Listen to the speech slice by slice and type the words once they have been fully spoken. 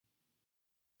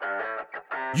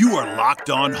You are Locked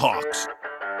On Hawks,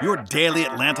 your daily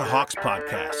Atlanta Hawks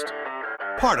podcast.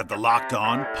 Part of the Locked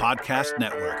On Podcast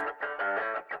Network.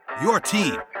 Your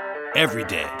team every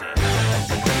day.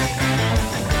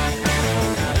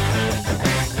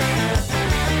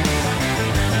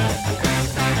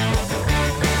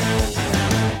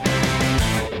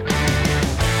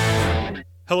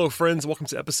 Hello, friends. Welcome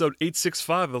to episode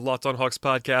 865 of the Locked On Hawks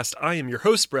podcast. I am your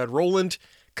host, Brad Rowland,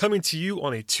 coming to you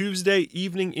on a Tuesday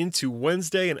evening into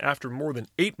Wednesday, and after more than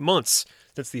 8 months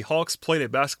since the Hawks played a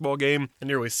basketball game and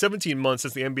nearly 17 months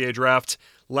since the NBA draft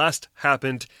last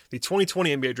happened, the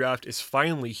 2020 NBA draft is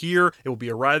finally here. It will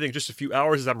be arriving in just a few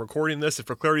hours as I'm recording this, and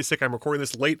for clarity's sake, I'm recording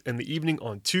this late in the evening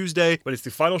on Tuesday, but it's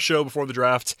the final show before the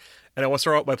draft. And I want to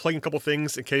start out by playing a couple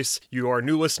things in case you are a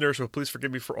new listener, so please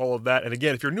forgive me for all of that. And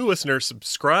again, if you're a new listener,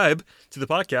 subscribe to the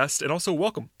podcast, and also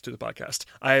welcome to the podcast.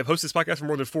 I have hosted this podcast for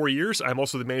more than 4 years. I'm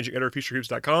also the managing editor of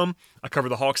FutureHoops.com. I cover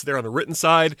the Hawks there on the written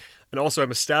side, and also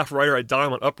I'm a staff writer at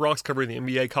Dime on Uproxx, covering the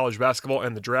NBA, college basketball,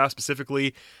 and the draft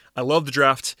specifically. I love the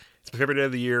draft. It's my favorite day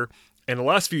of the year. And the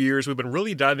last few years, we've been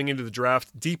really diving into the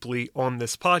draft deeply on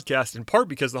this podcast, in part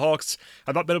because the Hawks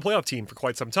have not been a playoff team for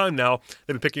quite some time now.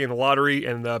 They've been picking in the lottery,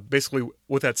 and basically,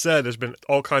 with that said, there's been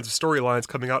all kinds of storylines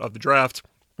coming out of the draft.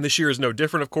 This year is no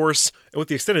different, of course. And with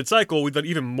the extended cycle, we've done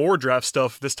even more draft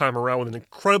stuff this time around with an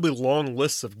incredibly long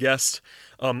list of guests.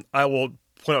 I will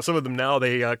point out some of them now.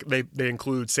 They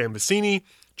include Sam Vecenie,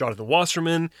 Jonathan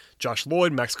Wasserman, Josh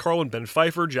Lloyd, Max Carlin, Ben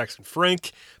Pfeiffer, Jackson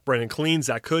Frank, Brandon Clean,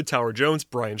 Zach Hood, Tower Jones,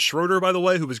 Brian Schroeder, by the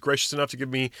way, who was gracious enough to give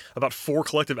me about 4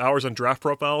 collective hours on draft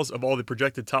profiles of all the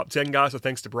projected top 10 guys, so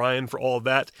thanks to Brian for all of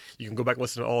that. You can go back and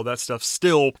listen to all of that stuff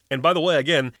still. And by the way,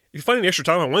 again, if you find any extra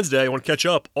time on Wednesday, you want to catch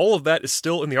up, all of that is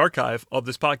still in the archive of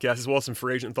this podcast, as well as some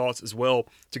free agent thoughts as well,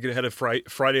 to get ahead of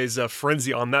Friday's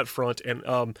frenzy on that front. And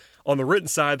on the written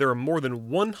side, there are more than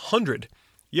 100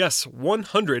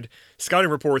 scouting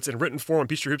reports in written form on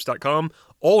PeachtreeHoops.com,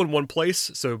 all in one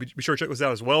place, so be sure to check those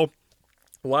out as well.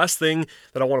 Last thing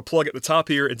that I want to plug at the top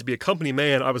here, and to be a company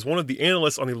man, I was one of the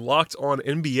analysts on the Locked On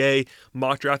NBA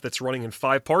mock draft that's running in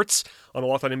 5 parts on the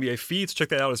Locked On NBA feed, so check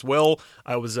that out as well.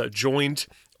 I was joined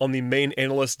on the main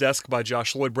analyst desk by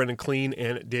Josh Lloyd, Brandon Clean,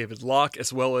 and David Locke,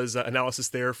 as well as analysis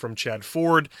there from Chad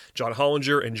Ford, John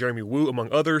Hollinger, and Jeremy Woo,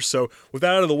 among others. So with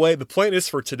that out of the way, the plan is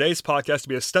for today's podcast to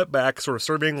be a step back, sort of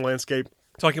surveying the landscape,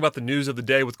 talking about the news of the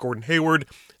day with Gordon Hayward,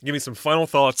 giving some final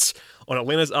thoughts on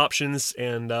Atlanta's options,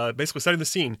 and basically setting the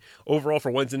scene overall for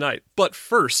Wednesday night. But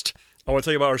first, I want to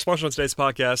tell you about our sponsor on today's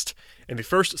podcast, and the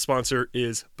first sponsor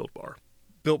is Built Bar.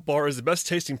 Built Bar is the best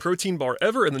tasting protein bar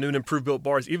ever, and the new and improved Built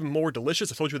Bar is even more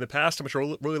delicious. I've told you in the past how much I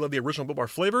really love the original Built Bar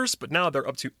flavors, but now they're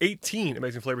up to 18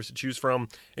 amazing flavors to choose from,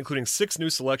 including 6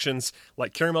 new selections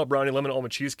like caramel brownie, lemon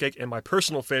almond cheesecake, and my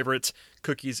personal favorite,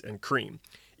 cookies and cream.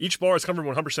 Each bar is covered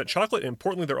in 100% chocolate, and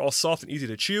importantly, they're all soft and easy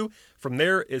to chew. From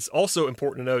there, it's also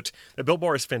important to note that Built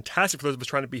Bar is fantastic for those of us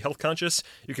trying to be health conscious.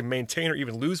 You can maintain or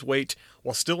even lose weight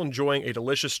while still enjoying a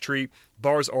delicious treat.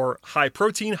 Bars are high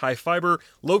protein, high fiber,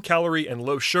 low calorie, and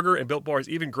low sugar, and Built Bar is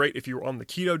even great if you're on the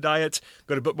keto diet.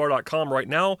 Go to BuiltBar.com right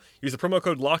now, use the promo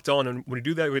code LOCKEDON, and when you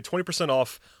do that, you get 20%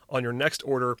 off on your next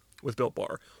order with Built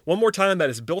Bar. One more time,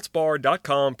 that is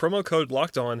BuiltBar.com, promo code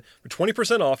LOCKEDON for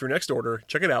 20% off your next order.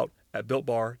 Check it out at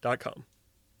BuiltBar.com.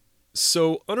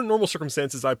 So, under normal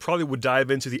circumstances, I probably would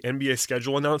dive into the NBA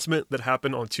schedule announcement that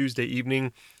happened on Tuesday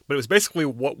evening, but it was basically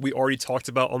what we already talked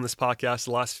about on this podcast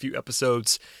the last few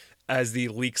episodes as the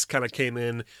leaks kind of came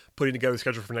in, putting together the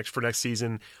schedule for next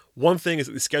season. One thing is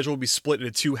that the schedule will be split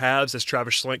into 2 halves, as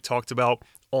Travis Schlenk talked about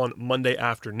on Monday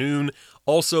afternoon.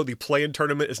 Also, the play-in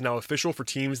tournament is now official for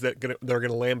teams that are going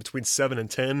to land between 7 and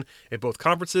 10 in both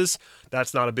conferences.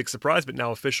 That's not a big surprise, but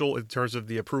now official in terms of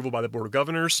the approval by the Board of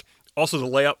Governors. Also, the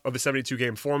layout of the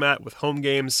 72-game format with home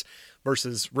games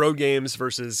versus road games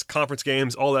versus conference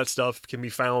games, all that stuff can be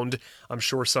found, I'm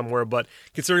sure, somewhere. But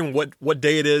considering what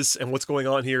day it is and what's going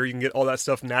on here, you can get all that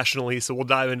stuff nationally. So we'll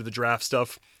dive into the draft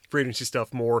stuff, free agency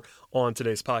stuff more on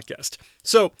today's podcast.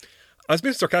 So I was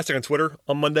being sarcastic on Twitter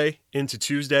on Monday into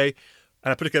Tuesday,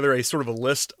 and I put together a sort of a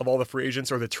list of all the free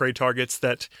agents or the trade targets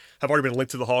that have already been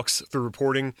linked to the Hawks through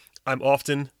reporting. I'm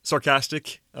often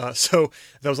sarcastic, so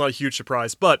that was not a huge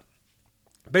surprise. But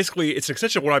basically, it's an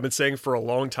extension of what I've been saying for a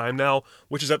long time now,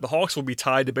 which is that the Hawks will be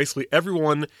tied to basically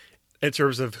everyone in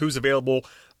terms of who's available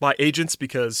by agents,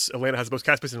 because Atlanta has the most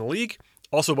cap space in the league.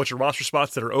 Also, a bunch of roster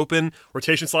spots that are open,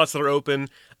 rotation slots that are open,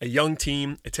 a young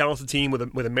team, a talented team with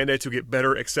a mandate to get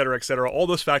better, et cetera, et cetera. All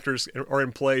those factors are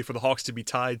in play for the Hawks to be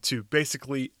tied to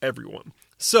basically everyone.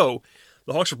 So,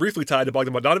 the Hawks were briefly tied to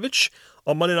Bogdan Bogdanovic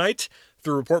on Monday night.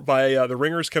 through a report by the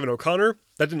Ringer's Kevin O'Connor.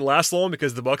 That didn't last long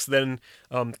because the Bucks then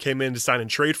came in to sign and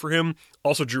trade for him.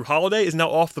 Also, Drew Holiday is now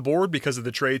off the board because of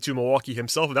the trade to Milwaukee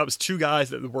himself. And that was two guys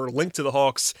that were linked to the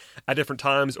Hawks at different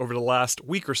times over the last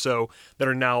week or so that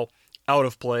are now out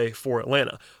of play for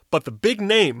Atlanta. But the big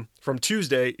name from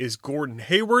Tuesday is Gordon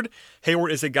Hayward.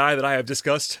 Hayward is a guy that I have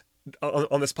discussed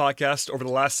on this podcast over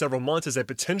the last several months as a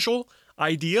potential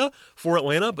idea for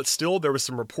Atlanta, but still there was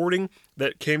some reporting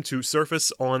that came to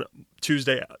surface on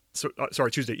Tuesday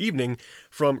evening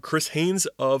from Chris Haynes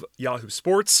of Yahoo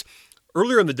Sports.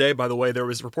 Earlier in the day, by the way, there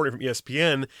was reporting from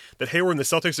ESPN that Hayward and the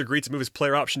Celtics agreed to move his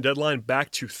player option deadline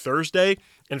back to Thursday.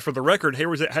 And for the record,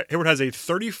 Hayward has a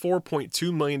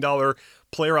 $34.2 million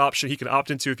player option he can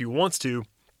opt into if he wants to. And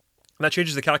that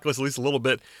changes the calculus at least a little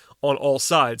bit on all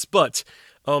sides. But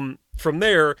from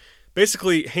there,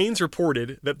 basically, Haynes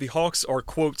reported that the Hawks are,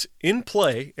 quote, in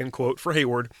play, end quote, for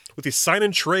Hayward, with the sign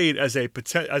and trade as a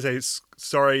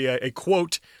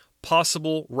quote,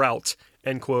 possible route,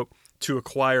 end quote, to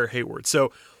acquire Hayward.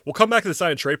 So we'll come back to the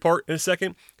sign and trade part in a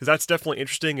second, because that's definitely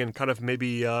interesting and kind of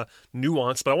maybe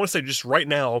nuanced. But I want to say just right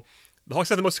now, the Hawks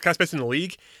have the most cap space in the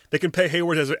league. They can pay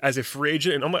Hayward as a free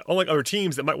agent, and unlike other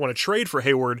teams that might want to trade for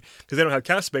Hayward because they don't have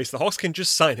cap space, the Hawks can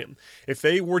just sign him. If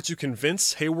they were to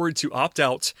convince Hayward to opt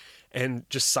out and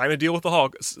just sign a deal with the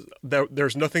Hawks,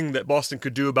 there's nothing that Boston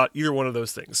could do about either one of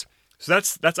those things. So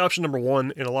that's option number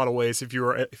one in a lot of ways. If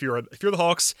you're the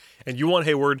Hawks and you want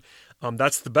Hayward,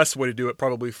 that's the best way to do it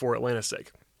probably for Atlanta's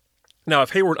sake. Now,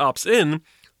 if Hayward opts in,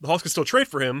 the Hawks could still trade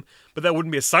for him, but that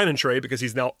wouldn't be a sign and trade because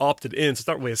he's now opted in. So it's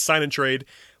not really a sign and trade.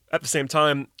 At the same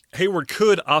time, Hayward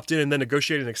could opt in and then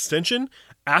negotiate an extension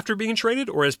after being traded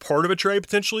or as part of a trade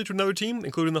potentially to another team,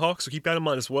 including the Hawks. So keep that in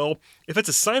mind as well. If it's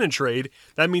a sign and trade,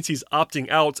 that means he's opting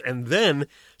out and then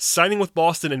signing with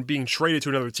Boston and being traded to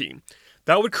another team.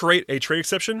 That would create a trade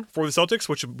exception for the Celtics,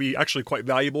 which would be actually quite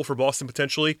valuable for Boston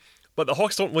potentially. But the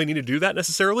Hawks don't really need to do that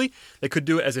necessarily. They could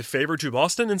do it as a favor to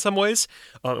Boston in some ways,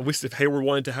 at least if Hayward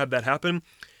wanted to have that happen.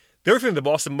 The other thing that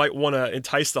Boston might want to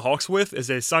entice the Hawks with, as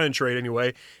a sign and trade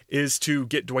anyway, is to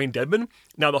get Dwayne Dedmon.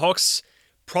 Now, the Hawks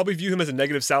probably view him as a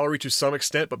negative salary to some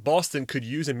extent, but Boston could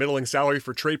use a middling salary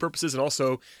for trade purposes and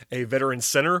also a veteran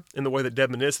center in the way that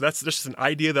Dedmon is. So that's just an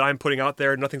idea that I'm putting out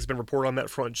there. Nothing's been reported on that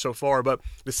front so far, but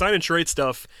the sign and trade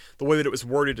stuff, the way that it was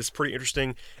worded is pretty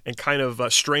interesting and kind of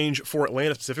strange for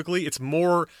Atlanta specifically. It's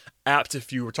more apt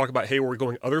if you were talking about Hayward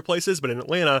going other places, but in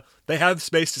Atlanta, they have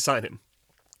space to sign him.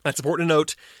 That's important to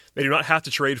note. They do not have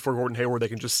to trade for Gordon Hayward. They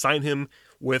can just sign him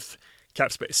with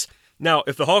cap space. Now,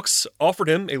 if the Hawks offered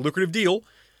him a lucrative deal,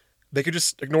 they could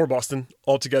just ignore Boston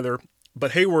altogether.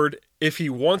 But Hayward, if he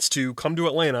wants to come to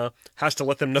Atlanta, has to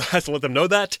let them know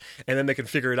that, and then they can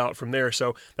figure it out from there.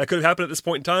 So that could have happened at this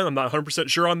point in time. I'm not 100%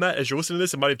 sure on that. As you're listening to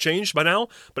this, it might have changed by now.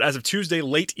 But as of Tuesday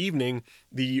late evening,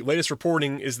 the latest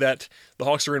reporting is that the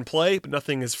Hawks are in play, but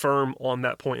nothing is firm on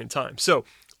that point in time. So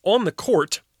on the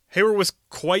court, Hayward was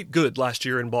quite good last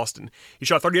year in Boston. He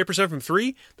shot 38% from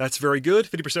three. That's very good.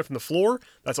 50% from the floor.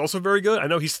 That's also very good. I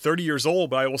know he's 30 years old,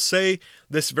 but I will say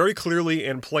this very clearly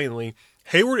and plainly.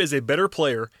 Hayward is a better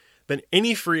player than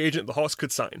any free agent the Hawks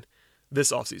could sign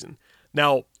this offseason.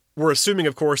 Now, we're assuming,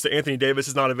 of course, that Anthony Davis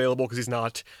is not available because he's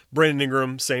not. Brandon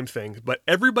Ingram, same thing. But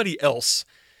everybody else,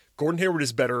 Gordon Hayward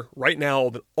is better right now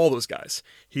than all those guys.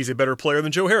 He's a better player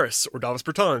than Joe Harris or Davis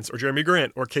Bertans or Jeremy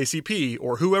Grant or KCP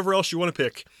or whoever else you want to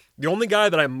pick. The only guy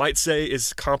that I might say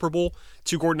is comparable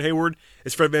to Gordon Hayward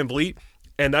is Fred VanVleet,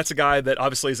 and that's a guy that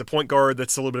obviously is a point guard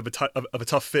that's a little bit of a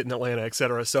tough fit in Atlanta,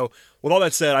 etc. So with all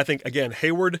that said, I think, again,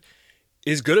 Hayward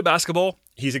is good at basketball.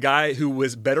 He's a guy who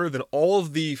was better than all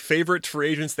of the favorite free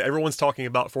agents that everyone's talking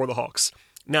about for the Hawks.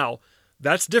 Now,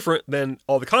 that's different than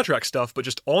all the contract stuff, but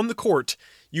just on the court,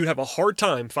 you'd have a hard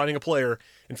time finding a player.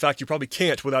 In fact, you probably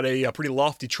can't without a pretty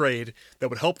lofty trade that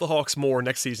would help the Hawks more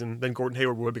next season than Gordon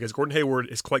Hayward would, because Gordon Hayward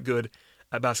is quite good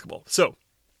at basketball. So,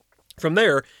 from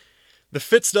there, the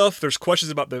fit stuff, there's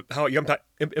questions about how you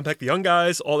impact the young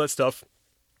guys, all that stuff.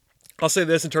 I'll say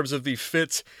this in terms of the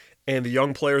fit and the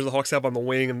young players the Hawks have on the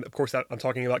wing, and of course I'm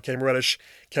talking about Cam Reddish,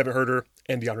 Kevin Huerter,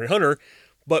 and DeAndre Hunter.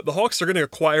 But the Hawks are going to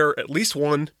acquire at least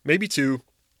one, maybe two,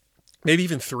 maybe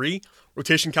even three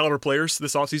rotation caliber players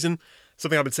this offseason,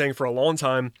 something I've been saying for a long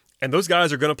time, and those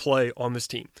guys are going to play on this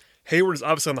team. Hayward is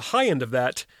obviously on the high end of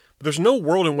that, but there's no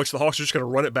world in which the Hawks are just going to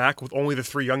run it back with only the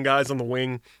three young guys on the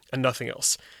wing and nothing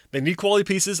else. They need quality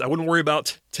pieces. I wouldn't worry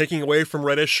about taking away from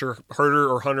Reddish or Huerter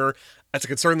or Hunter. That's a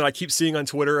concern that I keep seeing on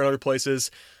Twitter and other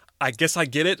places. I guess I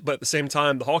get it, but at the same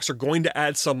time, the Hawks are going to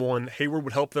add someone. Hayward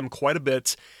would help them quite a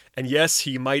bit. And yes,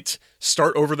 he might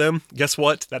start over them. Guess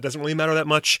what? That doesn't really matter that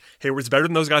much. Hayward's better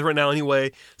than those guys right now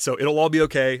anyway, so it'll all be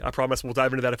okay. I promise we'll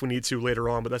dive into that if we need to later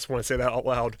on, but I just want to say that out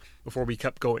loud before we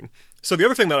kept going. So the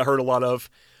other thing that I heard a lot of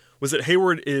was that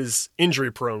Hayward is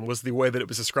injury prone, was the way that it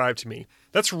was described to me.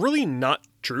 That's really not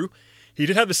true. He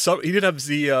did have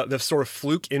the sort of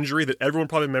fluke injury that everyone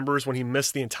probably remembers when he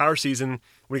missed the entire season,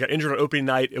 when he got injured on opening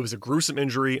night. It was a gruesome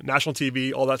injury, national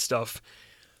TV, all that stuff.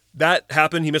 That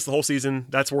happened. He missed the whole season.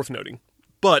 That's worth noting.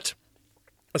 But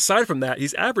aside from that,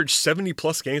 he's averaged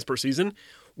 70-plus games per season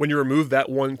when you remove that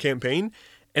one campaign.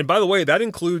 And by the way, that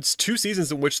includes 2 seasons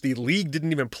in which the league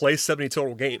didn't even play 70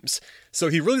 total games. So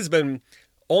he really has been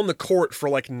on the court for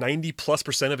like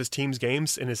 90+% of his team's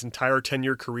games in his entire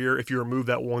 10-year career if you remove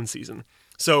that one season.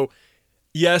 So,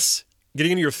 yes,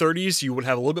 getting into your 30s, you would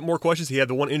have a little bit more questions. He had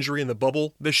the one injury in the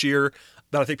bubble this year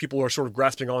that I think people are sort of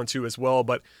grasping onto as well.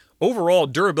 But overall,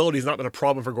 durability has not been a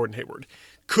problem for Gordon Hayward.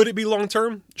 Could it be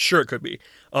long-term? Sure, it could be.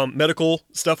 Medical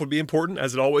stuff would be important,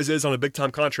 as it always is on a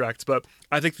big-time contract. But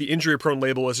I think the injury-prone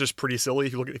label is just pretty silly.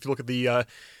 If you look at the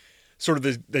sort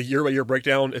of the year-by-year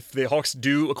breakdown, if the Hawks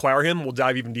do acquire him, we'll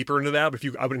dive even deeper into that. But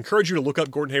I would encourage you to look up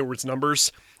Gordon Hayward's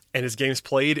numbers and his games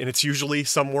played, and it's usually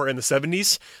somewhere in the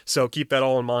 70s. So keep that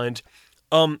all in mind.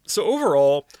 So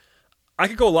overall, I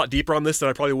could go a lot deeper on this than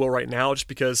I probably will right now, just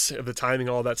because of the timing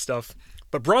and all that stuff.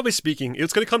 But broadly speaking,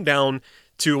 it's going to come down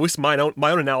to, at least my own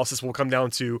analysis will come down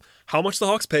to how much the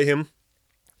Hawks pay him,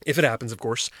 if it happens, of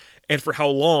course, and for how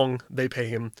long they pay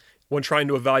him when trying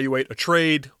to evaluate a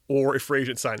trade or a free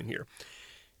agent signing here.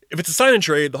 If it's a sign and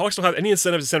trade, the Hawks don't have any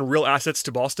incentive to send real assets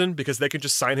to Boston because they can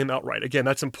just sign him outright. Again,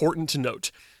 that's important to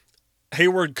note.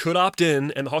 Hayward could opt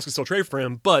in and the Hawks can still trade for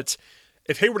him, but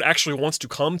if Hayward actually wants to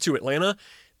come to Atlanta,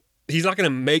 he's not going to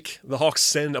make the Hawks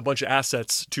send a bunch of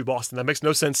assets to Boston. That makes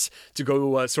no sense to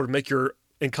go sort of make your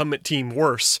incumbent team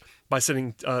worse by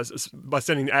sending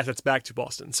assets back to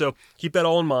Boston. So keep that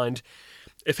all in mind.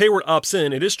 If Hayward opts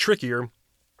in, it is trickier.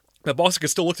 But Boston could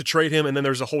still look to trade him, and then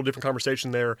there's a whole different conversation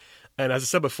there. And as I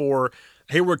said before,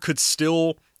 Hayward could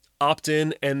still opt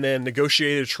in and then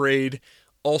negotiate a trade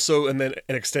also, and then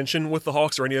an extension with the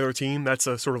Hawks or any other team. That's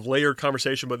a sort of layered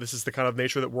conversation, but this is the kind of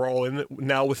nature that we're all in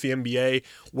now with the NBA,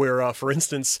 where, for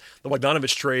instance, the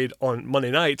Bogdanovich trade on Monday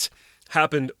night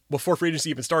happened before free agency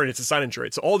even started. It's a sign-and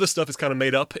trade. So all this stuff is kind of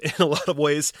made up in a lot of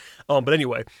ways. But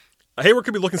anyway, Hayward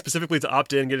could be looking specifically to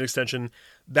opt in, get an extension.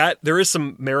 That there is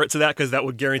some merit to that because that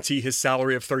would guarantee his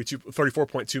salary of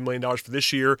 $34.2 million for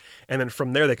this year, and then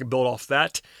from there they can build off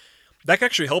that. That can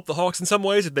actually help the Hawks in some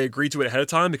ways if they agree to it ahead of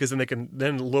time, because then they can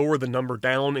then lower the number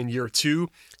down in year 2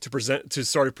 to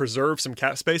start to preserve some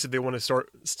cap space if they want to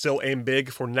still aim big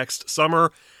for next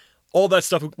summer. All that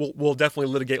stuff we'll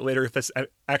definitely litigate later if this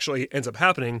actually ends up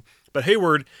happening. But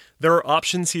Hayward, there are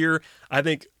options here. I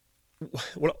think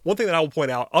one thing that I will point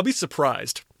out, I'll be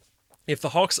surprised if the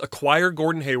Hawks acquire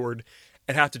Gordon Hayward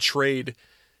and have to trade,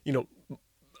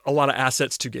 a lot of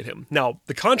assets to get him. Now,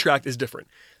 the contract is different.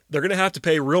 They're going to have to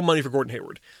pay real money for Gordon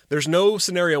Hayward. There's no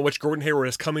scenario in which Gordon Hayward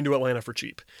is coming to Atlanta for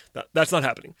cheap. That's not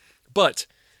happening. But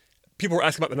people were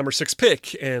asking about the number 6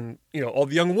 pick and all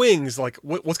the young wings. Like,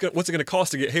 what's it going to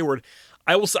cost to get Hayward?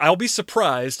 I'll be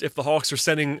surprised if the Hawks are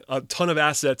sending a ton of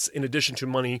assets in addition to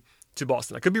money to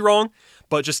Boston. I could be wrong,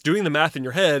 but just doing the math in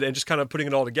your head and just kind of putting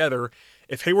it all together,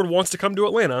 if Hayward wants to come to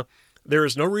Atlanta, there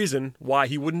is no reason why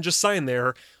he wouldn't just sign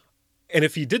there. And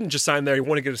if he didn't just sign there, he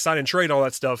wanted to get a sign and trade and all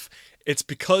that stuff, it's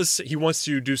because he wants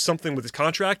to do something with his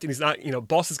contract, and he's not,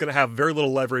 Boston's going to have very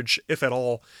little leverage, if at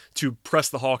all, to press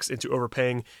the Hawks into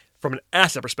overpaying from an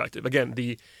asset perspective. Again,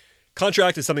 the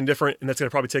contract is something different, and that's going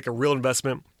to probably take a real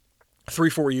investment,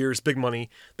 3-4 years, big money.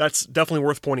 That's definitely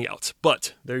worth pointing out.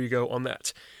 But there you go on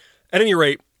that. At any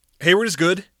rate, Hayward is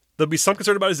good. There'll be some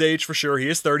concern about his age for sure. He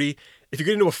is 30. If you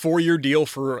get into a 4-year deal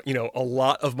for, a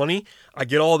lot of money, I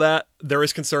get all that. There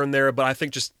is concern there, but I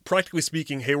think just practically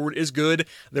speaking, Hayward is good.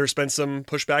 There's been some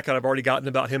pushback that I've already gotten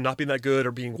about him not being that good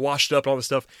or being washed up and all this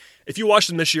stuff. If you watched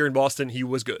him this year in Boston, he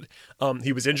was good.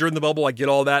 He was injured in the bubble. I get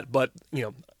all that, but,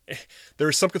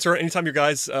 there's some concern anytime your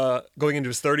guy's going into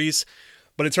his 30s.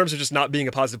 But in terms of just not being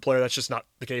a positive player, that's just not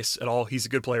the case at all. He's a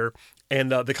good player.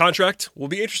 And the contract will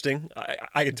be interesting.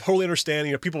 I can totally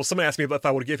understand. Someone asked me if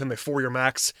I would give him a 4-year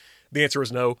max. The answer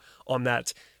is no on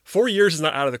that. 4 years is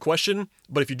not out of the question,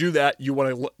 but if you do that, you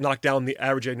want to knock down the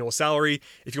average annual salary.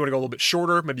 If you want to go a little bit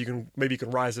shorter, maybe you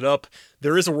can rise it up.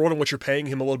 There is a world in which you're paying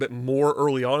him a little bit more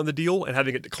early on in the deal and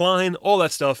having it decline. All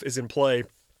that stuff is in play.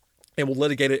 and we'll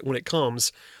litigate it when it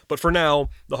comes. But for now,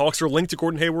 the Hawks are linked to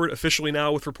Gordon Hayward officially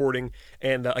now with reporting.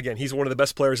 And again, he's one of the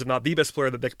best players, if not the best player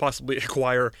that they could possibly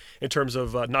acquire in terms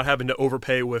of not having to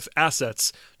overpay with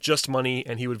assets, just money,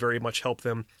 and he would very much help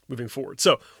them moving forward.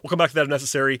 So we'll come back to that if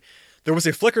necessary. There was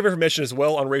a flicker of information as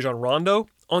well on Rajon Rondo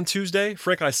on Tuesday.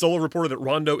 Frank Isola reported that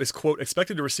Rondo is, quote,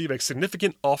 expected to receive a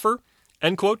significant offer,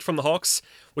 end quote, from the Hawks,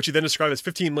 which he then described as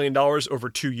 $15 million over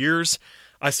 2 years.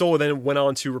 Isola then went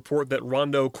on to report that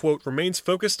Rondo, quote, remains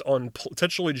focused on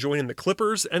potentially joining the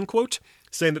Clippers, end quote,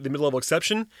 saying that the mid-level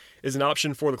exception is an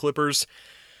option for the Clippers.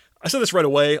 I said this right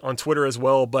away on Twitter as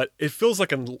well, but it feels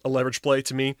like a leverage play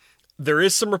to me. There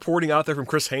is some reporting out there from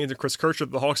Chris Haynes and Chris Kirchner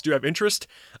that the Hawks do have interest.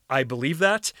 I believe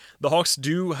that. The Hawks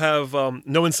do have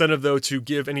no incentive, though, to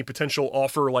give any potential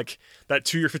offer like that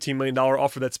 2-year, $15 million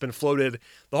offer that's been floated.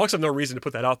 The Hawks have no reason to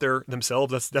put that out there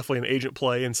themselves. That's definitely an agent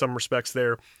play in some respects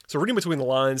there. So reading between the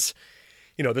lines,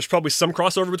 there's probably some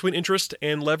crossover between interest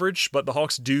and leverage, but the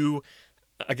Hawks do,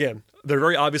 again, they're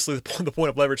very obviously the point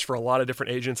of leverage for a lot of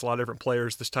different agents, a lot of different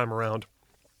players this time around.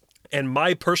 And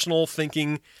my personal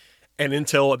thinking and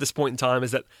intel at this point in time is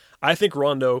that I think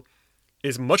Rondo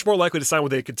is much more likely to sign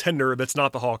with a contender that's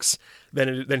not the Hawks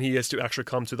than he is to actually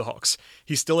come to the Hawks.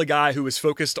 He's still a guy who is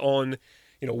focused on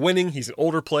winning. He's an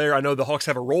older player. I know the Hawks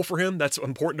have a role for him. That's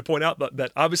important to point out, but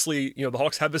that obviously the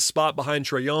Hawks have this spot behind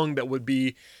Trae Young that would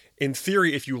be, in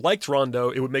theory, if you liked Rondo,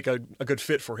 it would make a good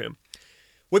fit for him.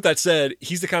 With that said,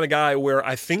 he's the kind of guy where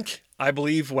I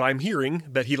believe what I'm hearing,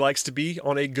 that he likes to be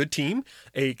on a good team,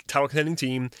 a title contending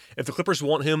team. If the Clippers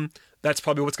want him, that's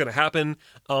probably what's going to happen.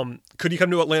 Could he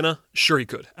come to Atlanta? Sure, he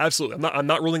could. Absolutely. I'm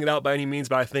not ruling it out by any means,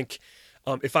 but I think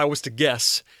if I was to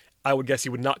guess, I would guess he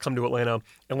would not come to Atlanta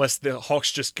unless the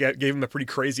Hawks just gave him a pretty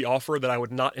crazy offer that I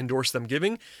would not endorse them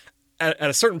giving. At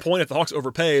a certain point, if the Hawks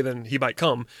overpay, then he might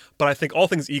come. But I think all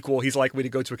things equal, he's likely to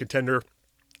go to a contender.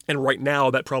 And right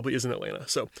now, that probably isn't Atlanta.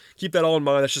 So keep that all in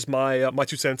mind. That's just my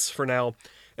 2 cents for now.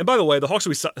 And by the way, the Hawks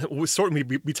would certainly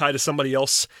be tied to somebody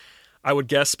else, I would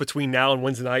guess, between now and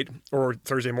Wednesday night or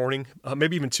Thursday morning.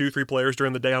 Maybe even 2-3 players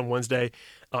during the day on Wednesday.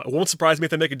 It won't surprise me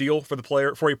if they make a deal for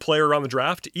a player around the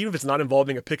draft, even if it's not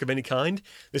involving a pick of any kind.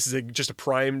 This is just a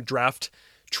prime draft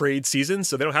trade season,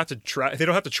 so they don't have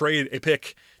to trade a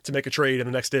pick to make a trade in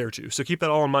the next day or two. So keep that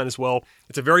all in mind as well.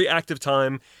 It's a very active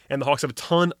time, and the Hawks have a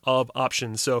ton of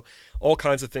options, so all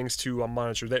kinds of things to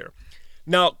monitor there.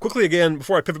 Now, quickly again,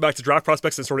 before I pivot back to draft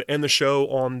prospects and sort of end the show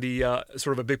on the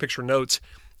sort of a big picture note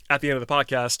at the end of the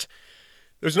podcast,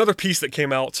 there's another piece that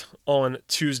came out on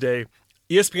Tuesday.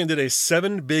 ESPN did a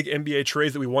 7 big NBA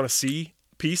trades that we want to see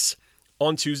piece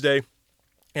on Tuesday,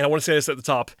 and I want to say this at the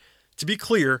top. To be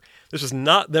clear, this was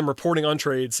not them reporting on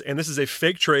trades, and this is a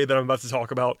fake trade that I'm about to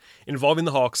talk about involving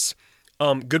the Hawks.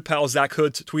 Good pal Zach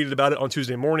Hood tweeted about it on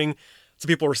Tuesday morning. Some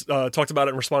people talked about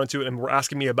it and responded to it and were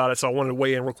asking me about it, so I wanted to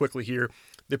weigh in real quickly here.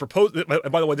 They proposed,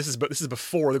 and by the way, this is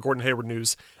before the Gordon Hayward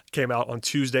news came out on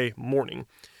Tuesday morning.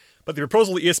 But the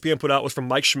proposal that ESPN put out was from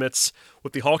Mike Schmitz,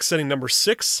 with the Hawks sending number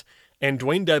 6 and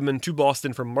Dwayne Dedmon to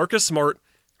Boston for Marcus Smart,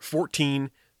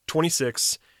 14,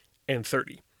 26, and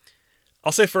 30.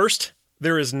 I'll say first,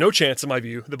 there is no chance, in my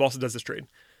view, that Boston does this trade.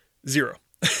 0.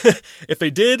 If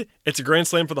they did, it's a grand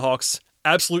slam for the Hawks.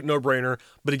 Absolute no-brainer.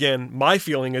 But again, my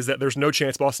feeling is that there's no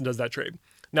chance Boston does that trade.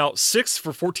 Now, 6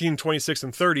 for 14, 26,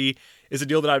 and 30 is a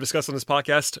deal that I've discussed on this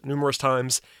podcast numerous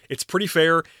times. It's pretty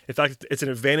fair. In fact, it's an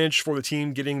advantage for the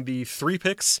team getting the 3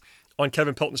 picks on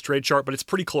Kevin Pelton's trade chart, but it's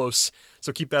pretty close,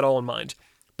 so keep that all in mind.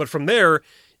 But from there,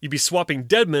 you'd be swapping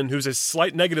Dedmon, who's a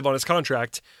slight negative on his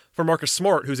contract, for Marcus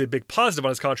Smart, who's a big positive on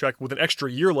his contract with an extra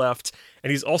year left,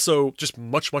 and he's also just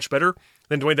much, much better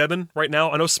than Dwayne Dedmon right now.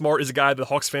 I know Smart is a guy that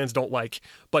Hawks fans don't like,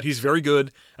 but he's very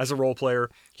good as a role player.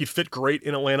 He'd fit great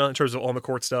in Atlanta in terms of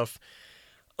on-the-court stuff.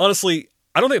 Honestly,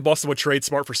 I don't think Boston would trade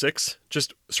Smart for 6,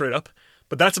 just straight up,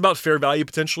 but that's about fair value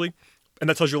potentially, and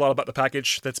that tells you a lot about the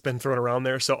package that's been thrown around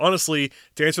there. So honestly,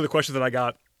 to answer the question that I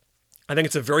got, I think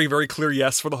it's a very, very clear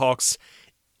yes for the Hawks.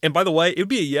 And by the way, it would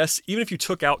be a yes even if you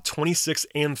took out 26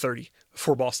 and 30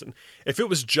 for Boston. If it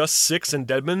was just 6 and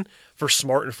Dedmon for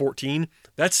Smart and 14,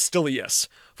 that's still a yes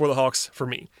for the Hawks for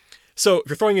me. So if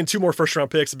you're throwing in 2 more first-round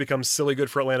picks, it becomes silly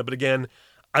good for Atlanta. But again,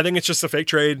 I think it's just a fake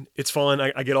trade. It's fun.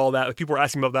 I get all that. If people were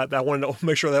asking about that, I wanted to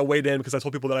make sure that I weighed in because I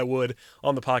told people that I would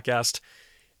on the podcast.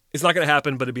 It's not going to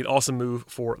happen, but it'd be an awesome move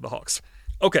for the Hawks.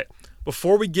 Okay,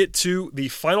 before we get to the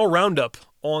final roundup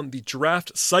on the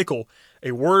draft cycle,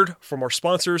 a word from our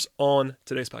sponsors on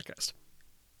today's podcast.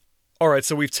 All right,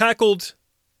 so we've tackled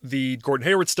the Gordon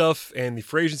Hayward stuff and the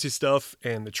free agency stuff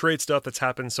and the trade stuff that's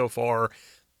happened so far.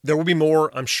 There will be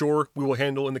more, I'm sure, we will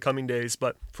handle in the coming days,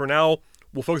 but for now,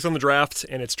 we'll focus on the draft,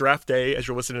 and it's draft day as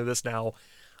you're listening to this now.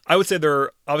 I would say there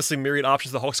are obviously myriad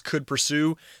options the Hawks could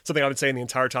pursue. Something I've been saying the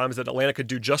entire time is that Atlanta could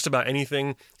do just about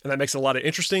anything, and that makes it a lot of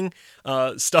interesting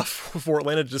stuff for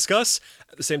Atlanta to discuss.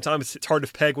 At the same time, it's hard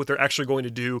to peg what they're actually going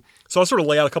to do. So I'll sort of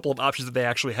lay out a couple of options that they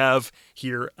actually have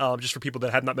here, just for people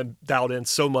that have not been dialed in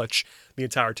so much the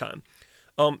entire time.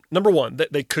 Number one,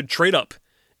 that they could trade up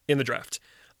in the draft.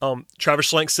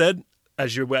 Travis Schlenk said,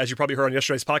 as you probably heard on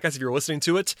yesterday's podcast, if you're listening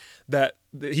to it, that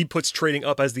he puts trading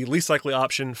up as the least likely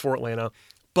option for Atlanta.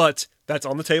 But that's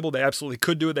on the table. They absolutely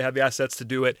could do it. They have the assets to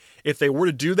do it. If they were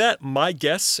to do that, my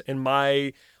guess and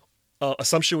my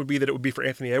assumption would be that it would be for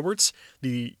Anthony Edwards,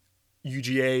 the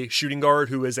UGA shooting guard,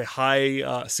 who is a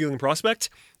high ceiling prospect,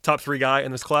 top 3 guy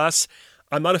in this class.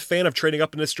 I'm not a fan of trading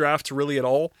up in this draft really at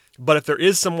all, but if there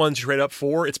is someone to trade up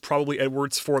for, it's probably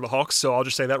Edwards for the Hawks, so I'll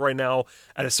just say that right now.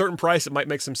 At a certain price, it might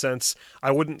make some sense.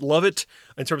 I wouldn't love it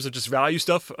in terms of just value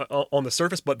stuff on the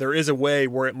surface, but there is a way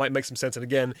where it might make some sense, and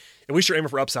again, at least you're aiming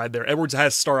for upside there. Edwards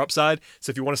has star upside, so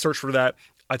if you want to search for that,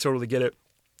 I totally get it.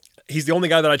 He's the only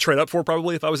guy that I'd trade up for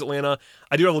probably if I was Atlanta.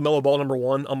 I do have LaMelo Ball number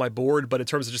 1 on my board, but in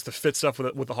terms of just the fit stuff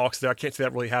with the Hawks there, I can't see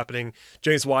that really happening.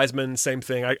 James Wiseman, same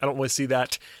thing. I don't really see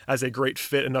that as a great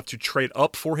fit enough to trade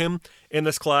up for him in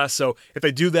this class. So if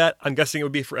they do that, I'm guessing it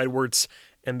would be for Edwards,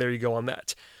 and there you go on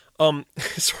that.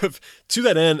 Sort of to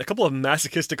that end, a couple of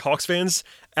masochistic Hawks fans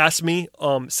asked me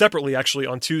separately actually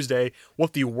on Tuesday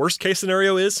what the worst case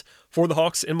scenario is for the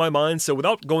Hawks in my mind. So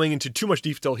without going into too much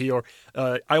detail here,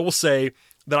 I will say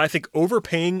that I think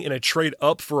overpaying in a trade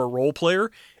up for a role player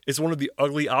is one of the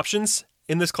ugly options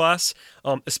in this class,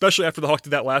 especially after the Hawks did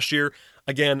that last year.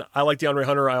 Again, I like DeAndre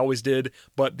Hunter, I always did,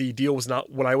 but the deal was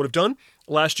not what I would have done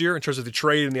last year in terms of the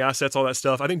trade and the assets, all that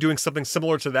stuff. I think doing something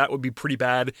similar to that would be pretty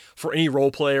bad for any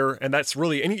role player, and that's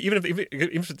really even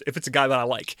if it's a guy that I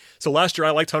like. So last year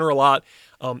I liked Hunter a lot,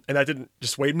 and that didn't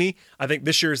dissuade me. I think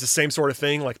this year is the same sort of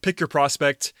thing. Like, pick your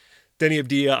prospect, Denny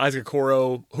Avdia, Isaac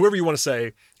Okoro, whoever you want to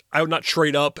say. I would not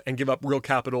trade up and give up real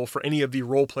capital for any of the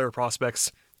role player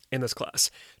prospects in this class.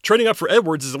 Trading up for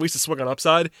Edwards is at least a swing on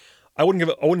upside. I wouldn't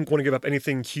want to give up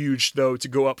anything huge, though, to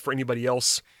go up for anybody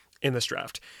else in this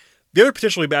draft. The other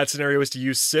potentially bad scenario is to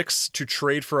use 6 to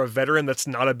trade for a veteran that's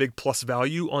not a big plus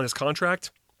value on his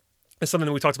contract. It's something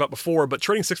that we talked about before, but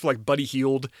trading 6 for like Buddy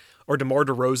Hield or DeMar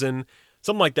DeRozan,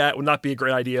 something like that would not be a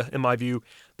great idea in my view.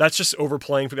 That's just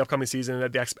overplaying for the upcoming season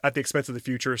at the expense of the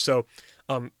future. So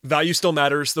value still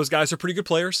matters. Those guys are pretty good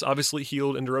players. Obviously,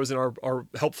 Hield and DeRozan are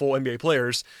helpful NBA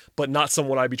players, but not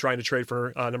someone I'd be trying to trade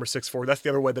for number 6 for. That's the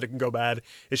other way that it can go bad.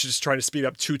 It's just trying to speed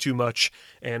up too much,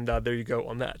 and there you go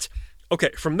on that.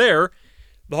 Okay, from there,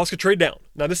 the Hawks could trade down.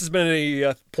 Now, this has been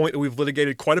a point that we've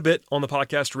litigated quite a bit on the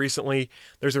podcast recently.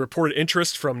 There's a reported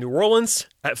interest from New Orleans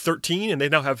at 13, and they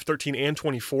now have 13 and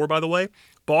 24, by the way.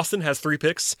 Boston has 3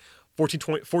 picks, 14,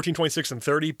 26, and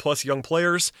 30, plus young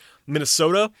players.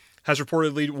 Minnesota has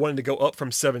reportedly wanted to go up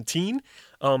from 17.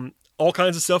 All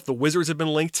kinds of stuff. The Wizards have been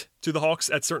linked to the Hawks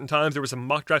at certain times. There was some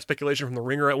mock draft speculation from the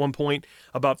Ringer at one point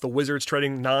about the Wizards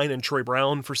trading 9 and Troy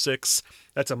Brown for 6.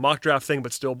 That's a mock draft thing,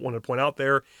 but still wanted to point out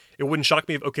there. It wouldn't shock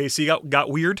me if OKC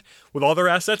got weird with all their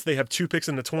assets. They have 2 picks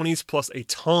in the 20s plus a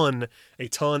ton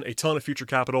of future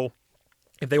capital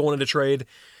if they wanted to trade.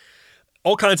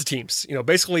 All kinds of teams,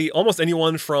 basically almost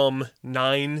anyone from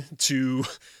 9 to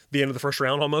the end of the first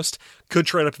round almost could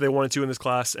trade up if they wanted to in this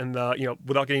class. And,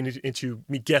 without getting into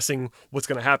me guessing what's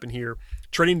going to happen here,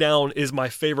 trading down is my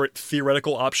favorite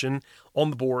theoretical option on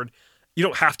the board. You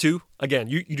don't have to. Again,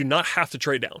 you do not have to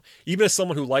trade down. Even as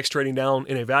someone who likes trading down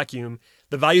in a vacuum,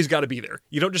 the value's got to be there.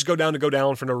 You don't just go down to go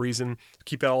down for no reason.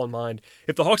 Keep that all in mind.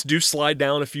 If the Hawks do slide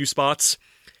down a few spots,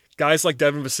 guys like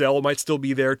Devin Vassell might still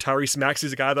be there. Tyrese Maxey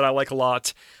is a guy that I like a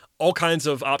lot. All kinds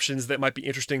of options that might be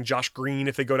interesting. Josh Green,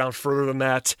 if they go down further than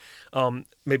that.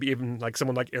 Maybe even like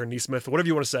someone like Aaron Nesmith, whatever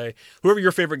you want to say. Whoever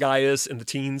your favorite guy is in the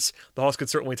teens, the Hawks could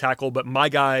certainly tackle. But my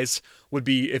guys would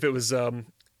be, if it was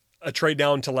a trade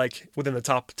down to like within the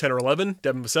top 10 or 11,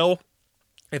 Devin Vassell.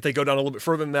 If they go down a little bit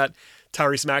further than that,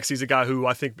 Tyrese Maxey is a guy who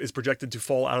I think is projected to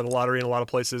fall out of the lottery in a lot of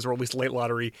places, or at least late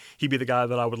lottery. He'd be the guy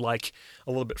that I would like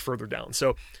a little bit further down.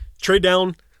 So trade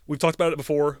down, we've talked about it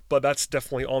before, but that's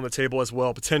definitely on the table as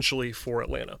well, potentially for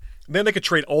Atlanta. Then they could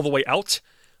trade all the way out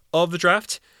of the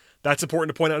draft. That's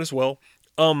important to point out as well.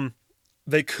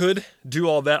 They could do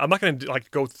all that. I'm not going to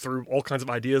go through all kinds of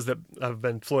ideas that have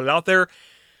been floated out there.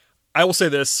 I will say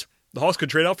this. The Hawks could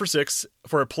trade out for 6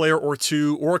 for a player or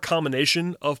 2 or a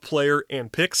combination of player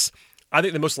and picks. I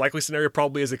think the most likely scenario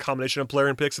probably is a combination of player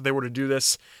and picks if they were to do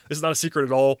this. This is not a secret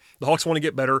at all. The Hawks want to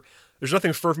get better. There's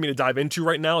nothing for me to dive into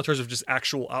right now in terms of just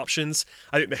actual options.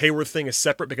 I think the Hayward thing is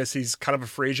separate because he's kind of a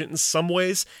free agent in some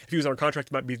ways. If he was on contract,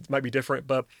 it might be different.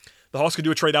 But The Hawks could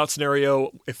do a trade-out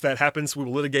scenario. If that happens, we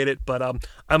will litigate it, but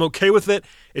I'm okay with it.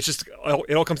 It's just,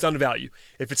 it all comes down to value.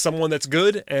 If it's someone that's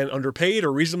good and underpaid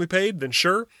or reasonably paid, then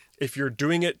sure. If you're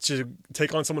doing it to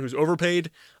take on someone who's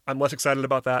overpaid, I'm less excited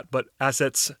about that, but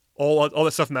assets, all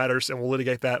that stuff matters, and we'll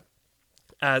litigate that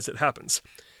as it happens.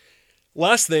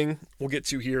 Last thing we'll get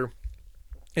to here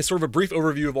is sort of a brief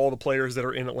overview of all the players that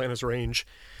are in Atlanta's range.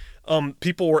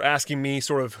 People were asking me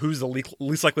sort of who's the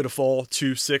least likely to fall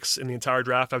to 6 in the entire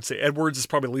draft. I would say Edwards is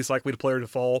probably the least likely player to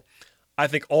fall. I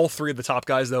think all three of the top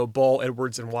guys, though, Ball,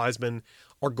 Edwards, and Wiseman,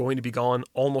 are going to be gone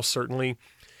almost certainly.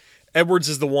 Edwards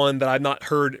is the one that I've not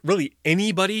heard really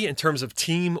anybody in terms of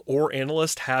team or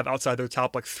analyst have outside their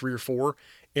top 3 or 4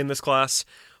 in this class.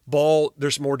 Ball,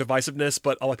 there's more divisiveness,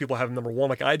 but a lot of people have him number 1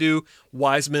 like I do.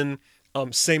 Wiseman,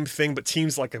 same thing, but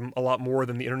teams like him a lot more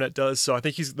than the internet does. So I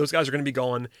think those guys are going to be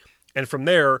gone. And from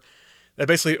there, that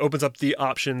basically opens up the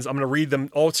options. I'm going to read them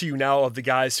all to you now of the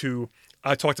guys who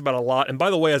I talked about a lot. And by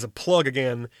the way, as a plug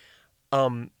again,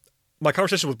 my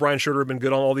conversation with Brian Schroeder have been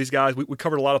good on all these guys. We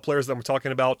covered a lot of players that we're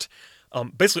talking about.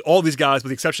 Basically all these guys, with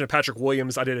the exception of Patrick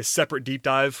Williams, I did a separate deep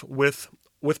dive with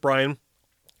Brian.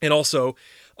 And also,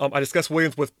 I discussed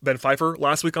Williams with Ben Pfeiffer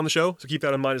last week on the show, so keep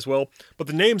that in mind as well. But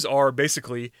the names are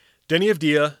basically Deni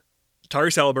Avdija,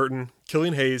 Tyrese Halliburton,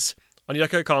 Killian Hayes,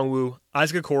 Onyeka Okongwu,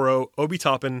 Isaac Okoro, Obi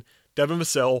Toppin, Devin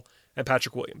Vassell, and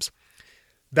Patrick Williams.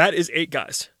 That is 8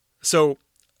 guys. So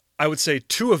I would say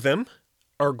 2 of them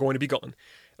are going to be gone.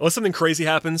 Unless something crazy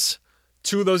happens,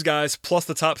 2 of those guys plus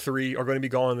the top 3 are going to be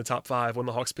gone in the top 5 when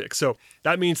the Hawks pick. So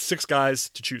that means 6 guys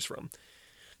to choose from.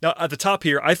 Now at the top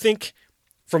here, I think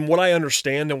from what I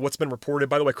understand and what's been reported,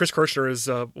 by the way, Chris Kirschner is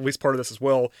at least part of this as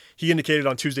well. He indicated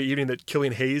on Tuesday evening that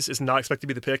Killian Hayes is not expected to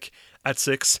be the pick at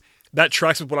 6. That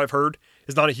tracks with what I've heard.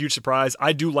 Is not a huge surprise.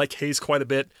 I do like Hayes quite a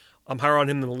bit. I'm higher on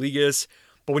him than the league is.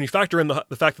 But when you factor in the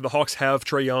fact that the Hawks have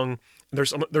Trae Young,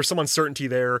 there's some uncertainty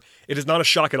there. It is not a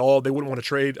shock at all. They wouldn't want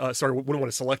to wouldn't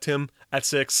want to select him at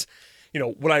 6.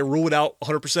 Would I rule it out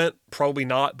 100%? Probably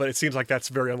not, but it seems like that's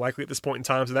very unlikely at this point in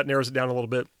time, so that narrows it down a little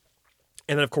bit.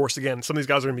 And then, of course, again, some of these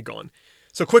guys are going to be gone.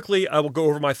 So quickly, I will go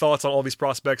over my thoughts on all these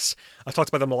prospects. I've talked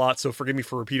about them a lot, so forgive me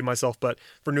for repeating myself, but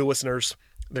for new listeners,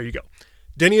 there you go.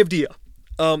 Deni Avdija.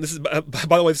 This is, by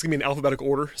the way, this is going to be in alphabetical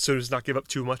order, so does not give up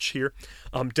too much here.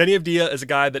 Deni Avdija is a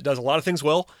guy that does a lot of things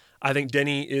well. I think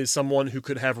Deni is someone who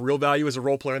could have real value as a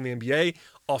role player in the NBA.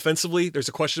 Offensively, there's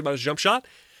a question about his jump shot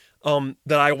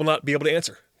that I will not be able to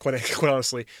answer, quite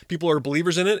honestly. People are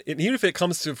believers in it. And even if it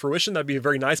comes to fruition, that'd be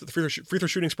very nice, but the free throw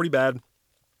shooting is pretty bad.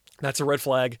 That's a red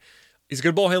flag. He's a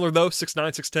good ball handler, though, 6'9",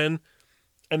 6'10".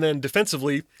 And then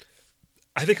defensively,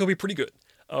 I think he'll be pretty good.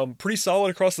 Pretty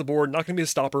solid across the board, not going to be a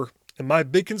stopper. And my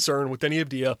big concern with Deni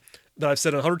Avdija, that I've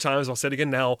said 100 times, I'll say it again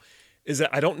now, is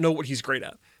that I don't know what he's great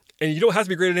at. And you don't have to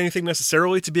be great at anything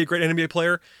necessarily to be a great NBA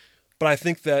player, but I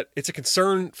think that it's a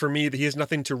concern for me that he has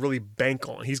nothing to really bank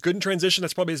on. He's good in transition,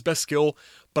 that's probably his best skill,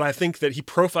 but I think that he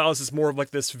profiles as more of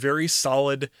like this very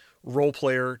solid role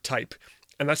player type.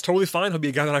 And that's totally fine. He'll be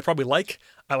a guy that I probably like.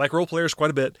 I like role players quite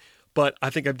a bit, but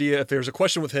I think Avdija, if there's a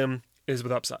question with him, is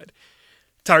with upside.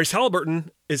 Tyrese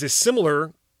Halliburton is a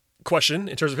similar question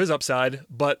in terms of his upside,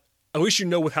 but at least you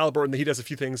know with Halliburton that he does a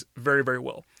few things very, very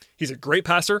well. He's a great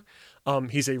passer.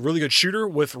 He's a really good shooter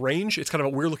with range. It's kind of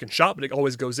a weird looking shot, but it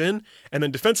always goes in. And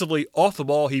then defensively, off the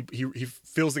ball, he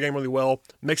feels the game really well,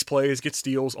 makes plays, gets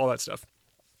steals, all that stuff.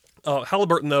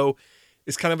 Halliburton, though,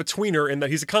 is kind of a tweener in that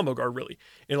he's a combo guard, really,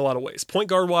 in a lot of ways. Point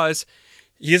guard wise,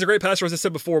 he is a great passer, as I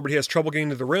said before, but he has trouble getting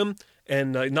to the rim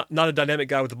and not a dynamic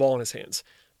guy with the ball in his hands.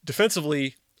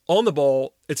 Defensively, on the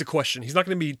ball, it's a question. He's not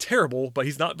going to be terrible, but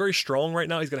he's not very strong right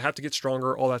now. He's going to have to get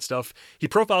stronger, all that stuff. He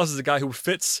profiles as a guy who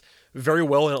fits very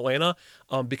well in Atlanta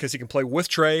because he can play with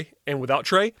Trae and without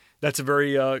Trae. That's a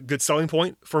very good selling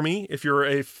point for me if you're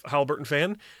a Halliburton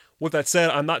fan. With that said,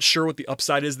 I'm not sure what the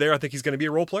upside is there. I think he's going to be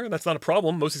a role player. That's not a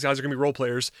problem. Most of these guys are going to be role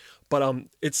players, but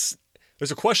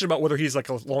there's a question about whether he's like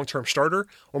a long-term starter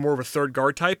or more of a third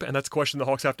guard type, and that's a question the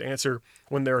Hawks have to answer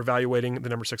when they're evaluating the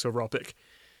number 6 overall pick.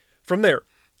 From there,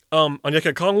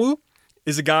 Onyeka Okongwu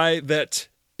is a guy that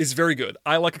is very good.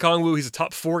 I like Okongwu. He's a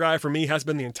top 4 guy for me, has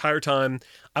been the entire time.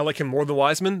 I like him more than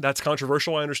Wiseman. That's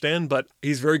controversial, I understand, but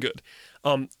he's very good.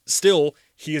 Still,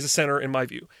 he is a center in my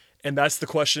view. And that's the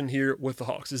question here with the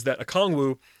Hawks, is that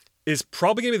Okongwu is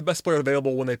probably going to be the best player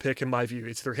available when they pick, in my view.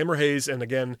 It's either him or Hayes, and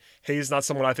again, Hayes is not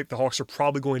someone I think the Hawks are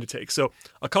probably going to take. So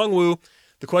Okongwu,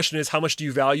 the question is, how much do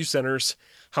you value centers?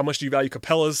 How much do you value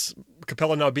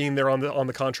Capella now being there on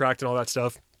the contract and all that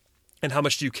stuff? And how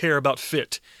much do you care about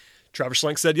fit? Travis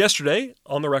Schlenk said yesterday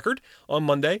on the record on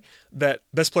Monday that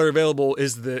best player available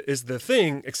is the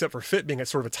thing, except for fit being a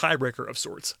sort of a tiebreaker of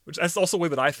sorts, which that's also the way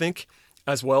that I think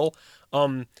as well.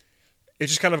 It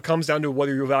just kind of comes down to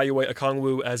whether you evaluate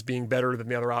Okongwu as being better than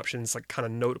the other options, like kind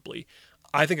of notably.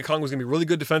 I think Okongwu is going to be really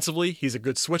good defensively. He's a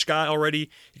good switch guy already.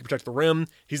 He can protect the rim.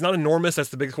 He's not enormous. That's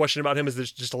the big question about him, is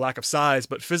there's just a lack of size.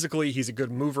 But physically, he's a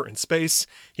good mover in space.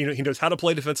 He knows how to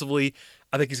play defensively.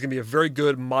 I think he's going to be a very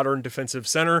good modern defensive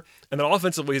center. And then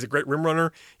offensively, he's a great rim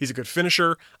runner. He's a good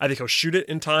finisher. I think he'll shoot it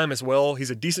in time as well.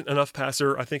 He's a decent enough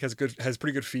passer. I think has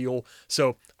pretty good feel.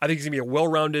 So I think he's going to be a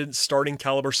well-rounded starting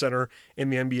caliber center in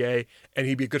the NBA. And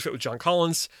he'd be a good fit with John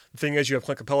Collins. The thing is, you have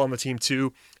Clint Capella on the team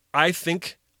too. I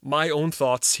think my own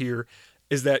thoughts here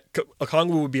is that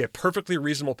Okongwu would be a perfectly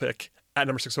reasonable pick at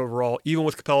number 6 overall, even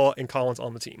with Capella and Collins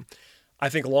on the team. I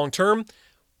think long-term,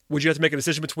 would you have to make a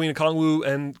decision between Okongwu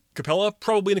and Capella?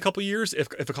 Probably in a couple years. If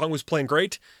Okongwu's playing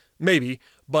great, maybe.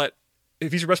 But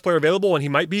if he's your best player available, and he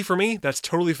might be for me, that's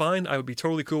totally fine. I would be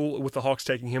totally cool with the Hawks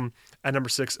taking him at number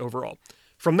 6 overall.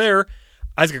 From there,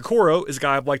 Isaac Okoro is a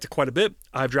guy I've liked quite a bit.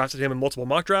 I've drafted him in multiple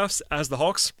mock drafts as the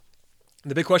Hawks.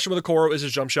 The big question with Okoro is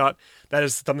his jump shot. That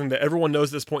is something that everyone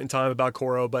knows at this point in time about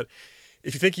Okoro, but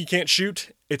if you think he can't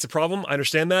shoot, it's a problem. I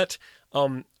understand that.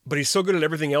 But he's so good at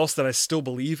everything else that I still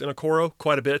believe in Okoro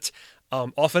quite a bit.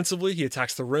 Offensively, he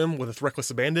attacks the rim with a reckless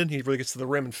abandon. He really gets to the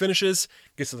rim and finishes,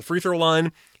 gets to the free throw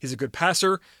line. He's a good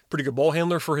passer, pretty good ball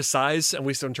handler for his size, at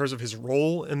least in terms of his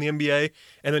role in the NBA.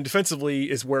 And then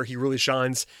defensively is where he really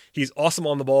shines. He's awesome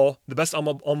on the ball, the best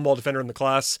on-ball defender in the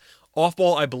class. Off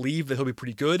ball, I believe that he'll be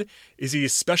pretty good. Is he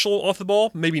special off the ball?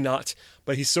 Maybe not.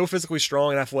 But he's so physically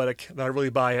strong and athletic that I really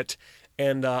buy it.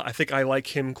 And I think I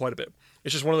like him quite a bit.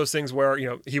 It's just one of those things where,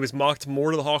 he was mocked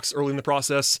more to the Hawks early in the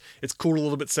process. It's cooled a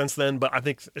little bit since then, but I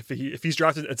think if he's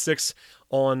drafted at 6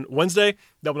 on Wednesday,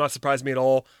 that would not surprise me at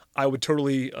all. I would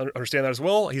totally understand that as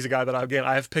well. He's a guy that,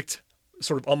 I have picked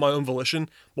sort of on my own volition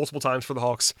multiple times for the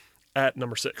Hawks at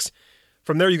number 6.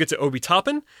 From there, you get to Obi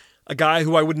Toppin, a guy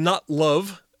who I would not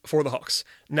love for the Hawks.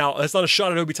 Now, that's not a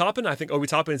shot at Obi Toppin. I think Obi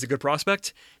Toppin is a good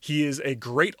prospect. He is a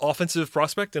great offensive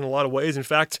prospect in a lot of ways. In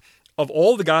fact, of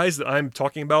all the guys that I'm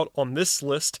talking about on this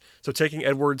list, so taking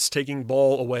Edwards, taking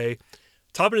Ball away,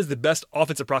 Toppin is the best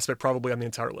offensive prospect probably on the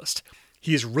entire list.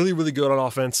 He is really, really good on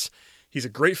offense. He's a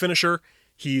great finisher.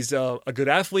 He's a good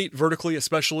athlete, vertically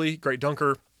especially, great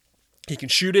dunker. He can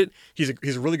shoot it. He's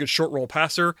a really good short roll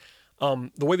passer.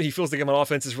 The way that he feels the game on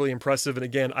offense is really impressive. And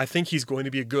again, I think he's going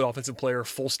to be a good offensive player,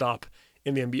 full stop,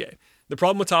 in the NBA. The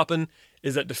problem with Toppin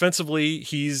is that defensively,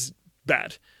 he's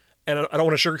bad. And I don't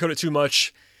want to sugarcoat it too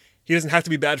much. He doesn't have to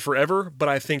be bad forever, but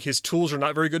I think his tools are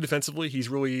not very good defensively. He's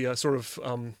really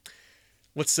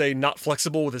let's say, not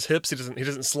flexible with his hips. He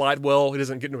doesn't slide well. He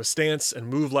doesn't get into a stance and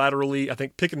move laterally. I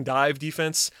think pick and dive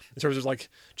defense, in terms of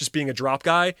just being a drop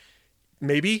guy,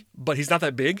 maybe, but he's not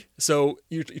that big. So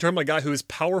you're talking about a guy who is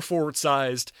power forward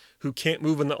sized, who can't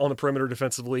move on the perimeter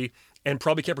defensively, and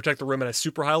probably can't protect the rim at a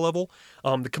super high level.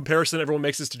 The comparison everyone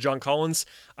makes is to John Collins.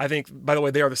 I think, by the way,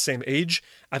 they are the same age.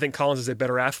 I think Collins is a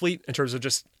better athlete in terms of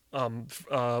just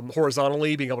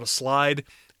horizontally being able to slide.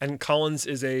 And Collins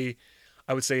is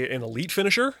I would say, an elite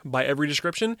finisher by every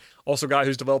description. Also a guy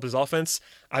who's developed his offense.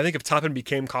 I think if Toppin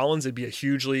became Collins, it'd be a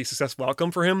hugely successful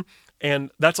outcome for him.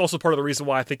 And that's also part of the reason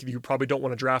why I think you probably don't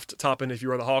want to draft Toppin if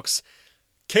you are the Hawks.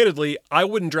 Candidly, I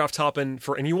wouldn't draft Toppin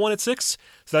for anyone at 6.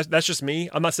 So that's just me.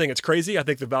 I'm not saying it's crazy. I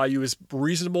think the value is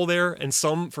reasonable there and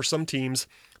for some teams.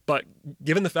 But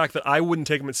given the fact that I wouldn't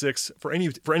take him at 6 for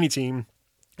any team,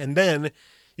 and then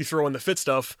you throw in the fit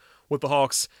stuff with the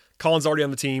Hawks, Collins already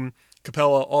on the team,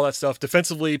 Capella, all that stuff.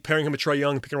 Defensively, pairing him with Trae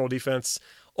Young, pick and roll defense,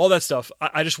 all that stuff.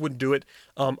 I just wouldn't do it.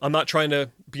 I'm not trying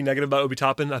to be negative about Obi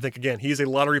Toppin. I think, again, he's a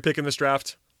lottery pick in this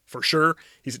draft for sure.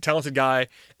 He's a talented guy,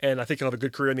 and I think he'll have a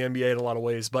good career in the NBA in a lot of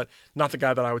ways, but not the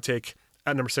guy that I would take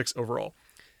at number 6 overall.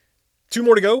 2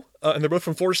 more to go, and they're both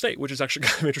from Florida State, which is actually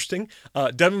kind of interesting.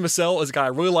 Devin Vassell is a guy I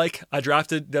really like. I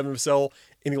drafted Devin Vassell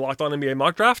in the Locked On NBA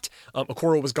mock draft.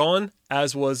 Okoro was gone,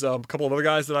 as was a couple of other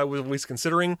guys that I was at least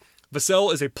considering.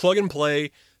 Vassell is a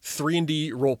plug-and-play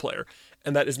 3-and-D role player,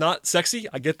 and that is not sexy,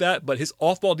 I get that, but his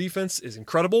off-ball defense is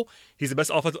incredible. He's the best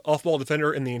off-ball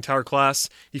defender in the entire class.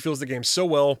 He feels the game so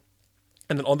well,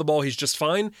 and then on the ball, he's just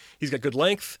fine. He's got good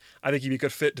length. I think he'd be a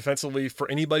good fit defensively for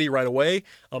anybody right away.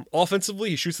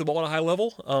 Offensively, he shoots the ball at a high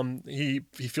level. He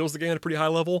feels the game at a pretty high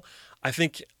level. I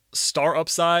think star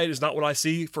upside is not what I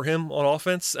see for him on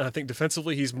offense, and I think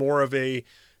defensively, he's more of a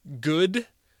good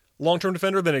long-term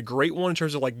defender than a great one in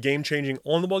terms of game-changing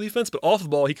on-the-ball defense, but off the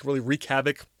ball, he can really wreak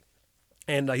havoc,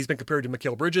 and he's been compared to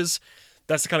Mikal Bridges.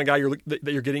 That's the kind of guy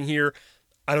that you're getting here.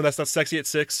 I know that's not sexy at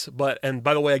 6, and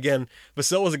by the way, again,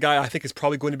 Vassell is a guy I think is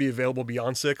probably going to be available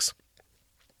beyond 6.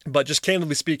 But just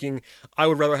candidly speaking, I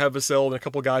would rather have Vassell than a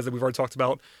couple of guys that we've already talked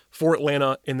about for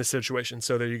Atlanta in this situation.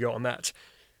 So there you go on that.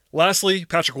 Lastly,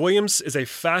 Patrick Williams is a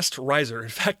fast riser. In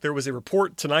fact, there was a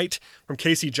report tonight from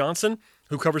Casey Johnson,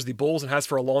 who covers the Bulls and has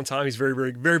for a long time. He's very,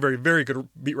 very, very, very, very good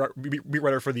beat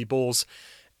writer for the Bulls.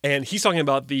 And he's talking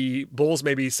about the Bulls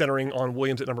maybe centering on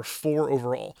Williams at number 4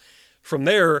 overall. From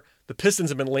there, the Pistons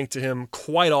have been linked to him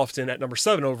quite often at number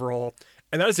 7 overall.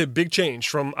 And that is a big change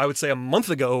from, I would say, a month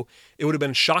ago. It would have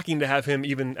been shocking to have him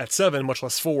even at 7, much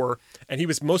less 4. And he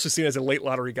was mostly seen as a late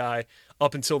lottery guy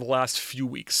up until the last few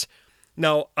weeks.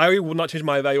 Now, I will not change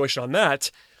my evaluation on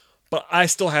that, but I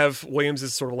still have Williams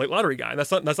as sort of a late lottery guy. And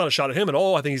that's not a shot at him at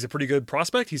all. I think he's a pretty good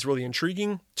prospect. He's really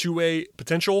intriguing, two-way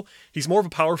potential. He's more of a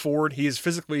power forward. He is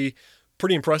physically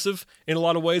pretty impressive in a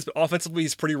lot of ways, but offensively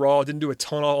he's pretty raw. Didn't do a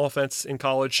ton of offense in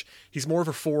college. He's more of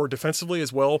a forward defensively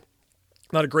as well.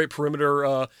 Not a great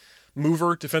perimeter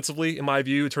mover defensively, in my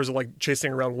view, in terms of like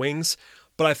chasing around wings.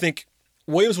 But I think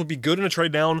Williams would be good in a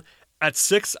trade down. At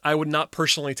 6, I would not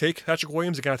personally take Patrick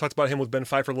Williams. Again, I talked about him with Ben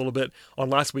Pfeiffer a little bit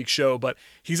on last week's show, but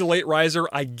he's a late riser.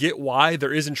 I get why.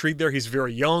 There is intrigue there. He's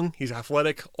very young. He's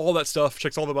athletic. All that stuff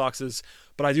checks all the boxes.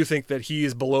 But I do think that he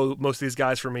is below most of these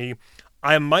guys for me.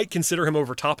 I might consider him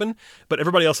over Toppin, but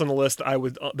everybody else on the list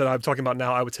that I'm talking about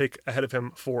now, I would take ahead of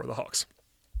him for the Hawks.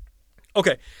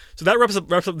 Okay, so that wraps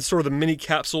up sort of the mini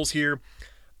capsules here.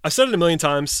 I've said it a million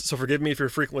times, so forgive me if you're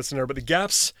a frequent listener, but the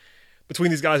gaps between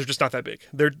these guys are just not that big.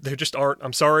 They just aren't.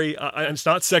 I'm sorry. It's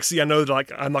not sexy. I know that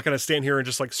like I'm not going to stand here and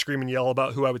just like scream and yell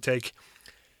about who I would take.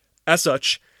 As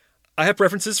such, I have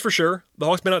preferences for sure. The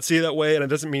Hawks may not see it that way, and it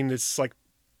doesn't mean it's like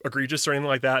egregious or anything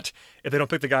like that if they don't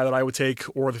pick the guy that I would take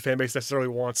or the fan base necessarily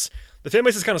wants. The fan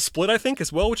base is kind of split, I think,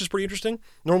 as well, which is pretty interesting.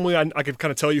 Normally, I could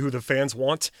kind of tell you who the fans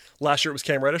want. Last year it was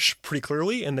Cam Reddish pretty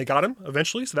clearly, and they got him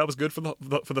eventually, so that was good for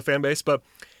the fan base. But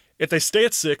if they stay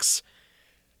at 6,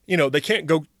 they can't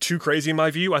go too crazy in my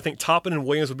view. I think Toppin and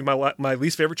Williams would be my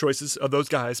least favorite choices of those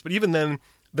guys. But even then,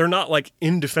 they're not like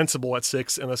indefensible at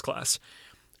 6 in this class.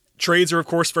 Trades are, of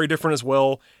course, very different as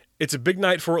well. It's a big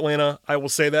night for Atlanta. I will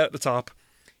say that at the top.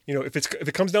 If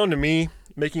it comes down to me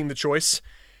making the choice,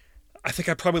 I think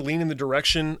I'd probably lean in the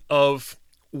direction of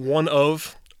one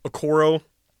of Okoro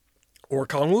or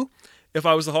Kongwu if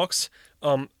I was the Hawks.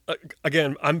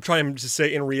 Again, I'm trying to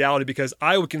say in reality because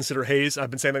I would consider Hayes. I've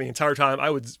been saying that the entire time. I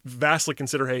would vastly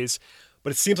consider Hayes,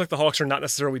 but it seems like the Hawks are not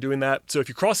necessarily doing that. So if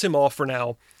you cross him off for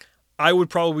now, I would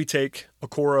probably take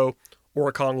Okoro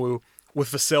or Kongwu with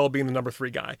Vassell being the number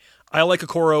 3 guy. I like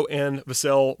Okoro and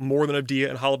Vassell more than Abdia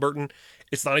and Halliburton.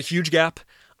 It's not a huge gap.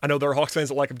 I know there are Hawks fans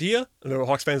that like Abdia, and there are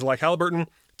Hawks fans that like Halliburton.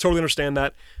 Totally understand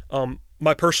that.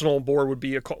 My personal board would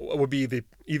be either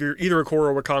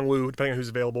Okoro or Kongwu, depending on who's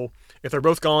available. If they're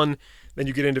both gone, then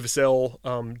you get into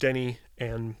Vassell, Denny,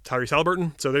 and Tyrese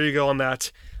Halliburton. So there you go on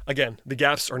that. Again, the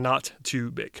gaps are not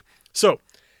too big. So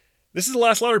this is the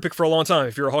last lottery pick for a long time.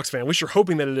 If you're a Hawks fan, at least you're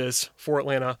hoping that it is for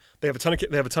Atlanta. They have a ton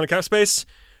of cap space,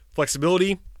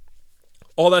 flexibility,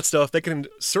 all that stuff. They can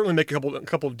certainly make a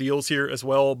couple of deals here as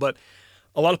well, but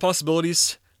a lot of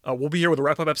possibilities. We'll be here with a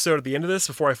wrap-up episode at the end of this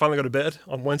before I finally go to bed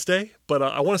on Wednesday. But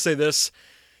I want to say this,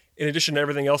 in addition to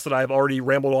everything else that I've already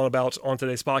rambled on about on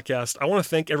today's podcast, I want to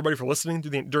thank everybody for listening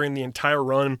during the entire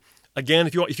run. Again,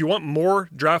 if you want more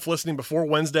draft listening before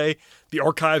Wednesday, the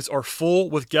archives are full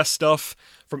with guest stuff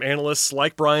from analysts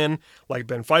like Brian, like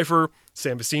Ben Pfeiffer,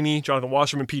 Sam Vecini, Jonathan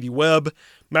Wasserman, P.D. Webb,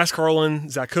 Max Carlin,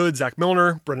 Zach Hood, Zach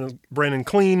Milner, Brandon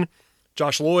Clean,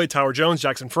 Josh Lloyd, Tyler Jones,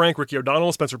 Jackson Frank, Ricky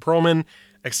O'Donnell, Spencer Perlman,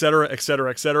 etc., etc.,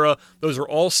 etc. Those are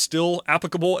all still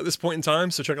applicable at this point in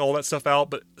time, so check all that stuff out.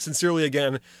 But sincerely,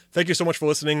 again, thank you so much for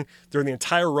listening during the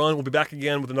entire run. We'll be back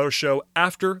again with another show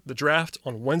after the draft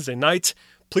on Wednesday night.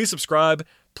 Please subscribe,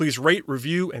 please rate,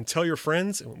 review, and tell your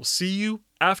friends, and we'll see you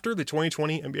after the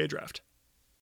 2020 NBA Draft.